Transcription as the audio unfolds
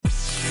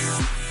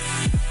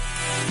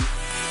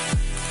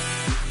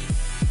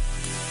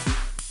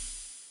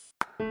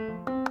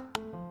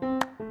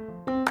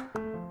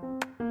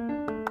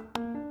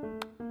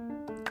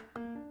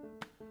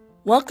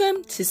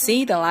Welcome to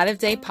See the Light of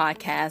Day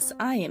podcast.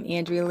 I am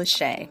Andrea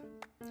Lachey.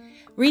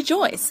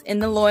 Rejoice in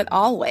the Lord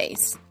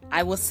always.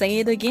 I will say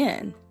it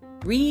again.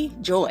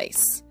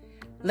 Rejoice.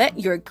 Let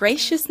your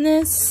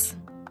graciousness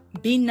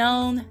be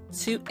known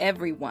to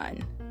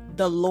everyone.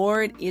 The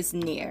Lord is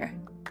near.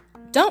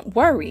 Don't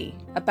worry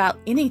about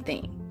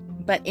anything,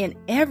 but in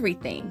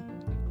everything,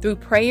 through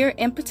prayer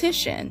and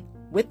petition,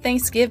 with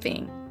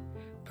thanksgiving,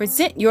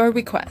 present your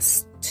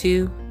requests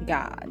to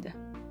God.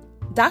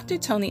 Dr.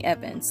 Tony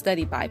Evans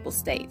Study Bible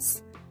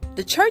states,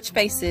 the church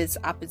faces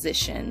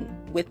opposition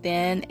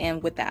within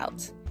and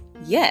without.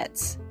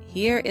 Yet,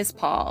 here is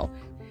Paul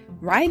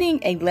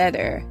writing a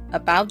letter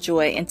about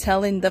joy and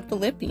telling the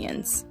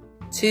Philippians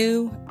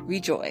to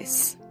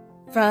rejoice.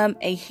 From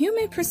a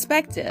human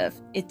perspective,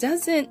 it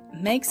doesn't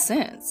make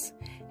sense.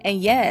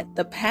 And yet,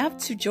 the path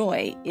to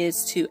joy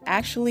is to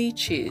actually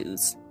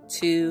choose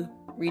to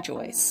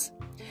rejoice.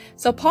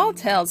 So Paul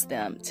tells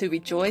them to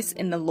rejoice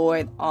in the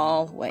Lord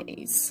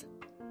always.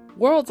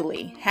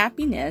 Worldly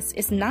happiness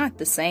is not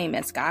the same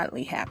as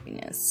godly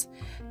happiness.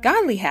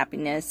 Godly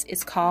happiness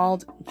is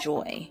called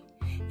joy.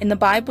 In the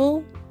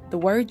Bible, the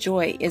word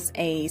joy is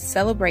a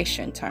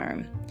celebration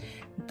term.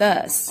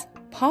 Thus,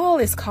 Paul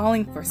is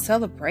calling for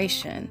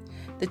celebration.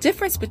 The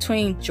difference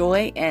between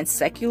joy and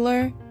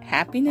secular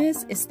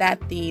happiness is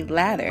that the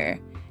latter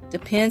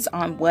depends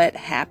on what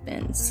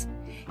happens.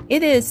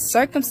 It is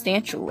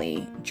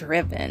circumstantially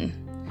driven.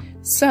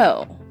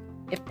 So,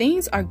 if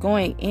things are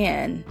going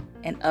in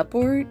an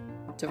upward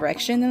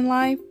direction in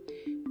life,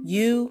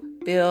 you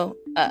feel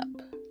up.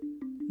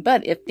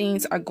 But if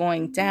things are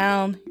going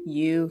down,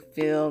 you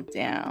feel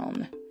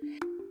down.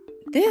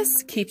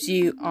 This keeps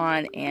you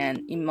on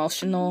an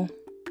emotional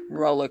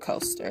roller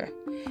coaster.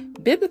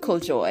 Biblical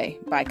joy,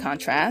 by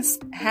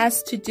contrast,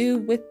 has to do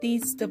with the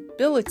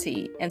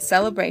stability and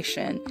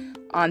celebration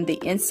on the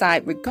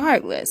inside,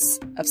 regardless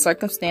of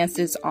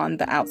circumstances on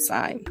the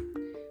outside.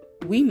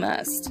 We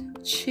must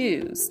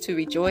choose to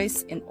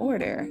rejoice in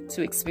order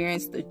to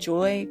experience the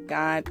joy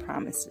God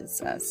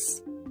promises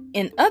us.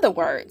 In other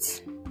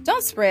words,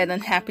 don't spread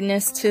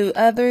unhappiness to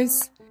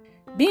others.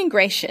 Being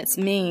gracious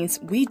means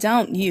we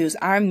don't use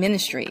our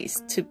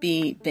ministries to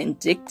be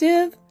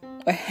vindictive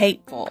or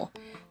hateful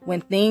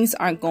when things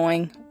aren't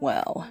going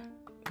well.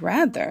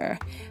 Rather,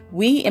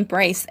 we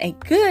embrace a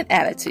good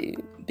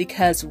attitude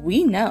because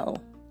we know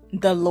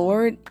the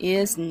Lord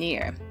is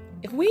near.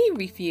 If we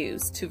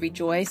refuse to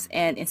rejoice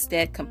and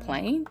instead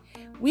complain,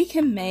 we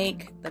can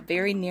make the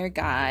very near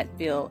God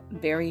feel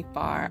very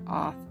far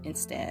off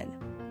instead.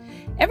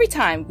 Every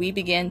time we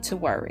begin to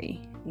worry,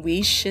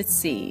 we should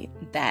see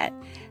that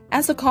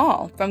as a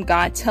call from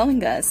God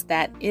telling us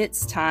that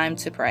it's time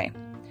to pray.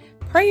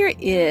 Prayer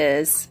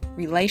is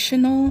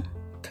relational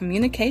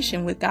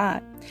communication with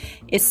God.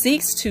 It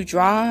seeks to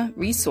draw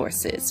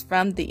resources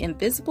from the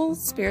invisible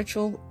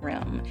spiritual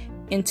realm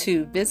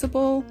into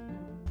visible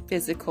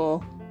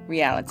physical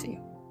reality.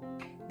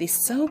 The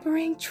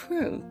sobering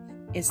truth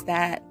is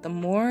that the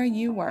more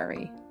you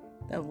worry,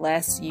 the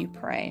less you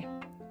pray.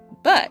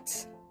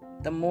 But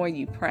the more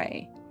you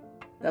pray,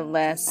 the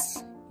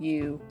less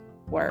you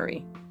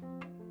worry.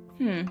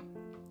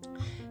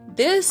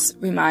 This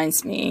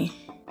reminds me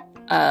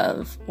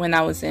of when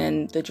I was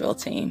in the drill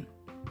team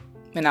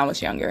when I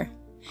was younger.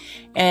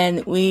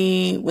 And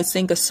we would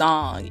sing a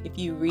song. If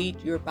you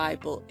read your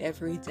Bible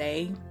every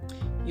day,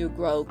 you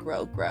grow,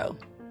 grow, grow.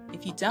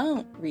 If you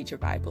don't read your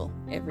Bible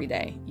every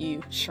day,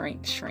 you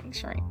shrink, shrink,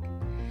 shrink.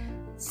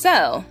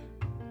 So,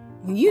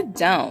 when you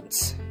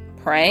don't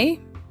pray,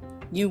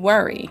 you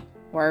worry,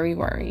 worry,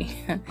 worry.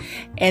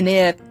 And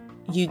if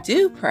you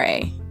do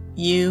pray,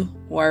 you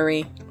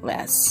worry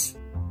less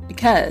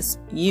because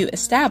you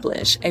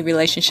establish a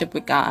relationship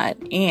with God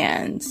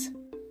and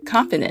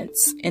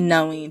confidence in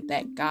knowing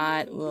that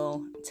God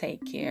will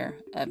take care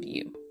of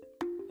you.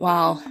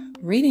 While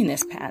reading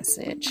this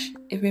passage,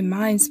 it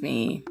reminds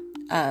me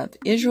of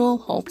Israel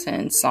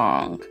Houghton's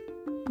song,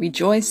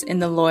 Rejoice in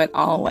the Lord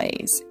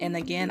always. And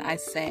again I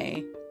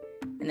say,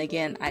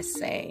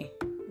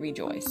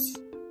 rejoice.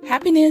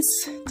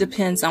 Happiness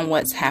depends on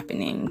what's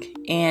happening,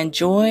 and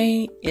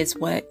joy is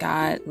what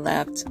God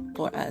left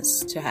for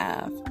us to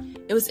have.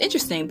 It was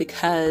interesting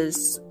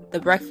because the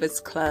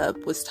Breakfast Club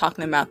was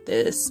talking about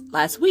this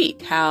last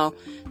week, how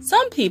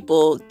some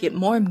people get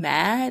more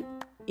mad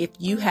if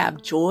you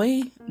have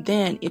joy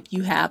than if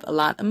you have a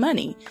lot of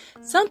money.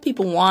 Some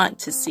people want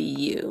to see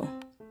you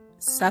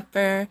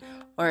suffer,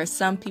 or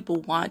some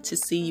people want to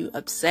see you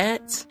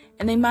upset,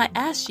 and they might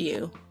ask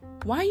you,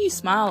 why you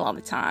smile all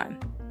the time?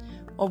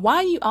 Or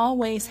why you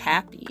always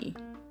happy?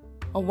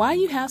 Or why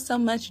you have so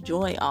much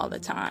joy all the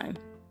time?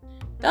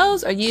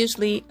 Those are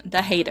usually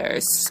the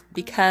haters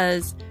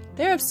because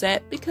they're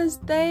upset because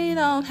they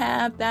don't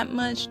have that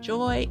much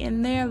joy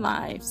in their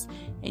lives.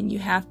 And you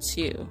have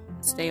to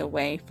stay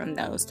away from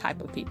those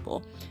type of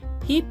people.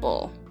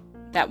 People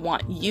that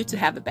want you to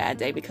have a bad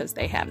day because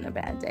they having a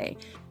bad day.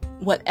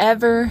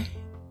 Whatever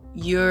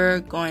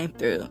you're going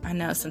through, I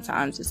know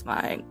sometimes it's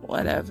like,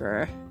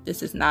 whatever,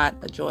 this is not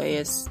a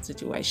joyous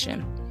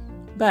situation.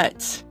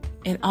 But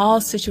in all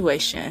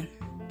situation,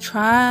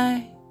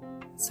 try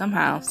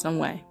somehow, some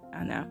way,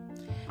 I know,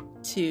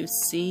 to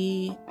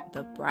see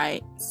the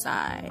bright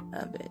side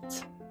of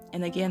it.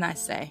 And again, I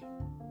say,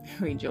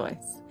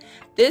 rejoice.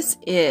 This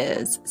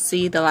is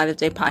See the Light of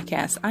Day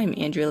podcast. I'm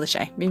Andrea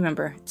Lachey.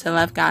 Remember to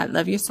love God,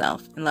 love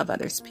yourself, and love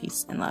others.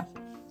 Peace and love.